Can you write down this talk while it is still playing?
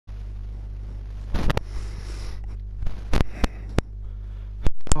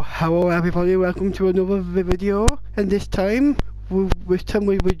Hello everybody, welcome to another video, and this time we're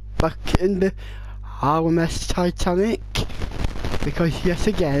back in the Rms Titanic, because yet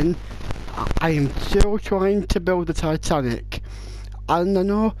again I am still trying to build the Titanic, and I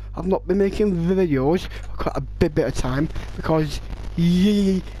know I've not been making videos for quite a bit of time because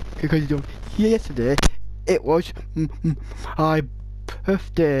yesterday it was my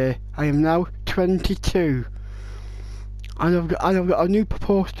birthday. I am now 22. And I've got a new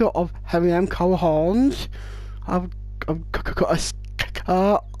poster of Rms cow horns. I've got a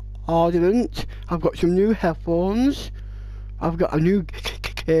car ordnance. I've got some new headphones. I've got a new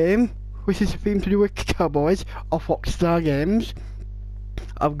game, which is a theme to do with cowboys of Rockstar Games.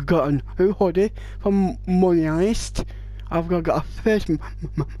 I've got a new hoodie from Money Heist. I've got a face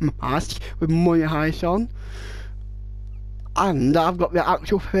mask with Money Heist on. And I've got the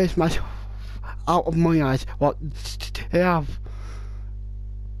actual face mask out of Money Heist, what they have.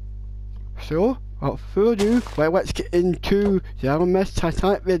 So, without further ado, let's get into the Rms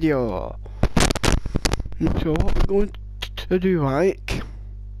Titanic video. So what we're going to do, like,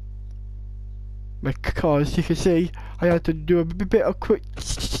 because you can see I had to do a bit of quick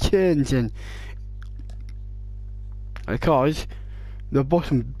changing, because the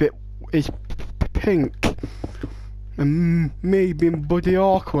bottom bit is pink, and me being bloody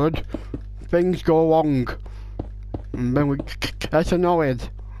awkward, things go wrong, and then we get annoyed.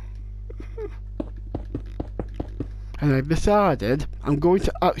 And I've decided I'm going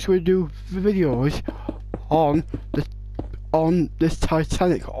to actually do videos on this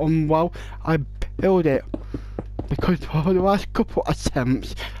Titanic while I build it, because for the last couple of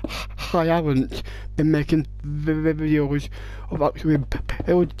attempts I haven't been making videos of actually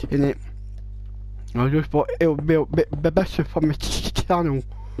building it. I just thought it would be a bit better for my channel.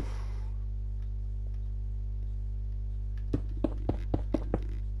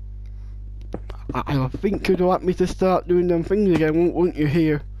 I think you'd like me to start doing them things again, won't you,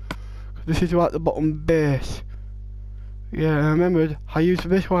 here? This is like the bottom base. Yeah, I remembered I used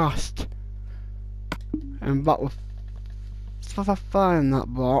this last, and that was fine, that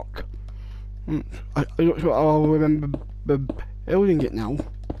block. I'm not sure I'll remember building it now.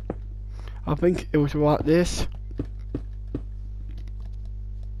 I think it was like this.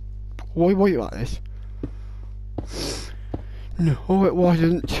 Why was it like this? No, it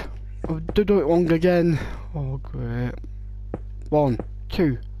wasn't. I've done it wrong again. Oh great. 1,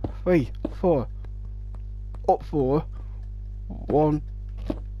 2, 3, 4. Up 4. 1,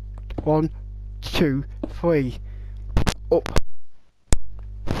 2, 3. Up.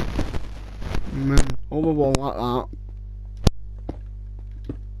 And then over one like that.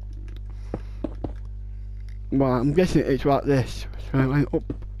 Well, I'm guessing it's like this. So it went up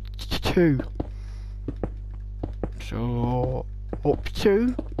 2. So up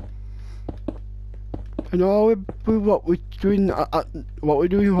 2. And all what we're doing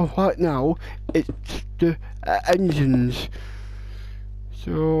right now, it's the engines.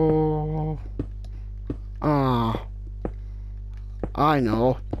 So I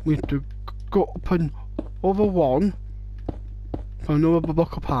know we have to go up and over one for another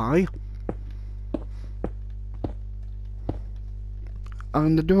block of pie.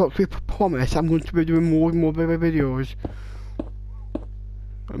 And I do actually promise I'm going to be doing more and more videos.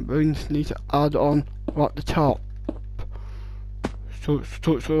 And we need to add on at the top, so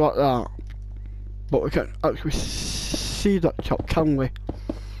like that. But we can't actually see that top, can we?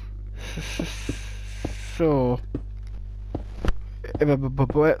 So if I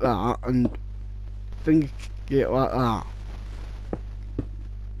break that and think it like that,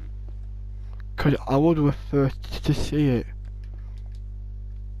 because I would prefer to see it.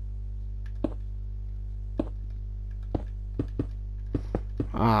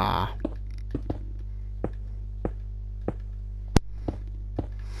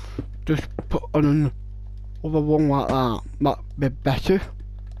 Just put on another one like that. That'd be better.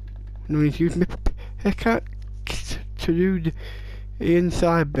 No need to use my pickaxe to do the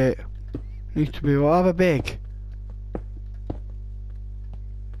inside bit. Needs to be rather big.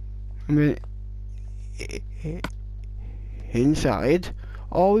 I mean, inside,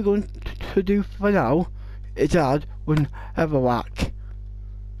 all we're going to do for now is add one everlack.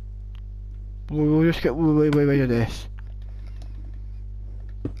 We'll just get rid of this.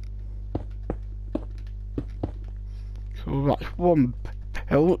 So that's one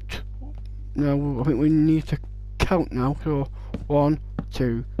built. Now I think we need to count now. So 1,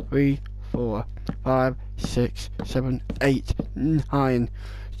 2, 3, 4, 5, 6, 7, 8, 9.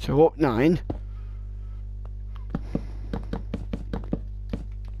 So up 9.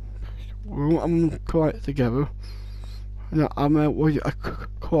 We'll put them quite together. and I'm with a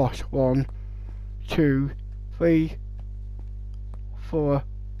cross. 1, 2, 3, 4,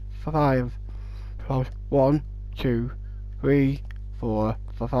 5. So 1, 2, 3, 4,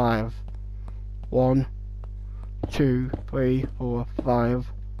 5. 1, 2, 3, 4,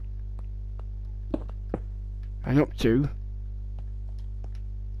 5. And up to.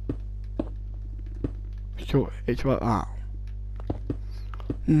 So it's like that.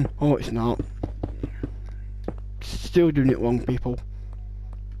 Oh, it's not. Still doing it wrong, people.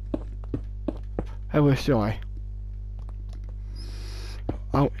 Ever sorry.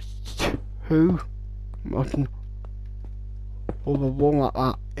 Out 2. Button. Over 1 like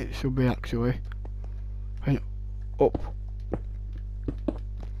that. It should be actually. And up.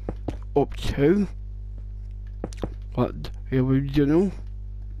 Up 2. Like the original.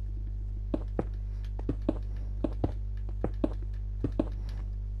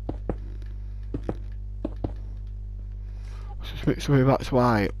 Just make sure that's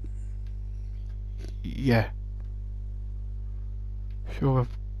right. Yeah. So I've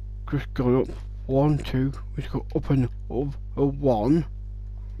just gone up 1, 2. We've got up and over 1.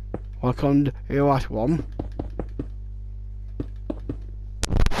 Like on the last one.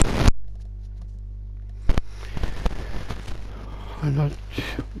 And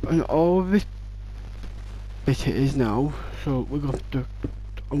all of this bit it is now. So we're going to.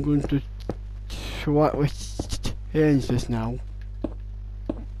 I'm going to slightly change this now.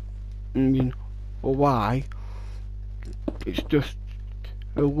 Why? It's just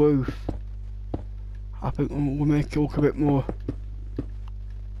a roof. I think we'll make it look a bit more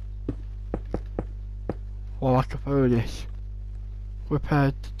like a furnace.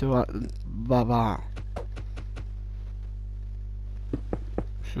 Prepared to do like that.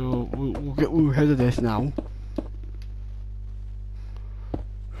 So we'll get rid of this now.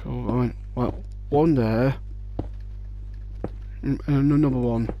 So I went like 1 there and another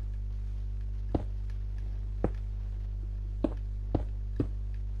one.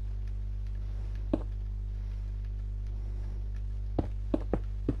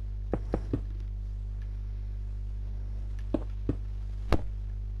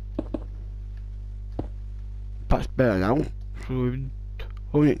 That's better now. So we've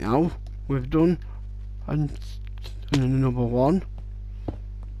done it now. We've done and another one.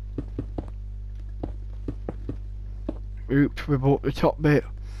 Oops, we bought the top bit.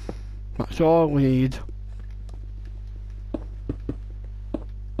 That's all we need.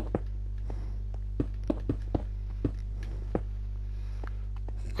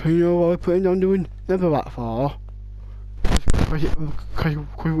 Can you know what we're putting on doing? Never that far. Because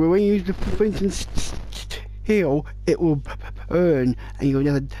when you use the flint heel, it will burn and you'll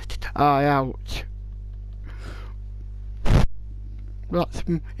never die out. That's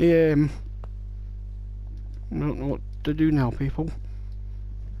I don't know what to do now, people.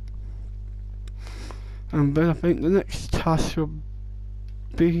 And then I think the next task should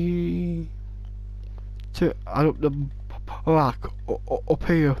be to add up the black up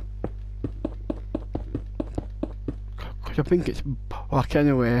here. Because I think it's black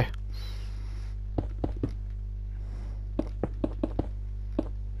anyway.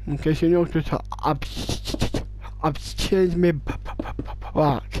 In case you notice, I've changed my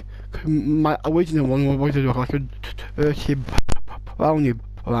black. My original one was like a dirty browny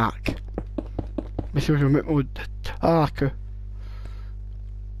black. This was a bit more darker.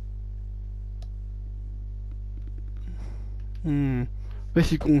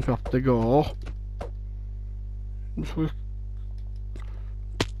 This is going to have to go. Let's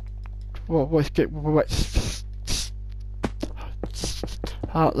get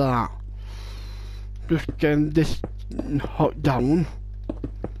out that. Just getting this hot down.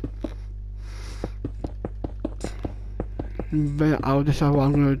 And then I'll decide what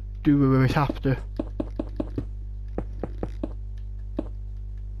I'm going to do with it after.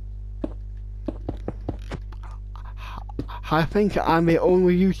 I think I'm the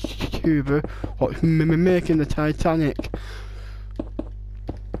only YouTuber what's making the Titanic.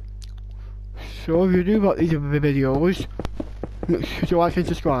 So if you do like these videos, make sure to like and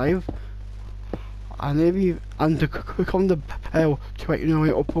subscribe. And to click on the bell to let you know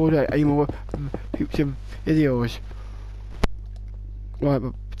when I upload any more future videos. Right,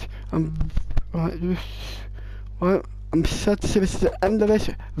 I'm sad to say this is the end of this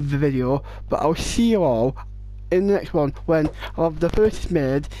video, but I'll see you all in the next one when I'll have the first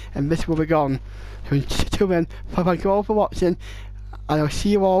made and this will be gone. So until then, thank you all for watching and I'll see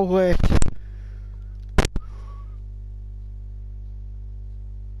you all later.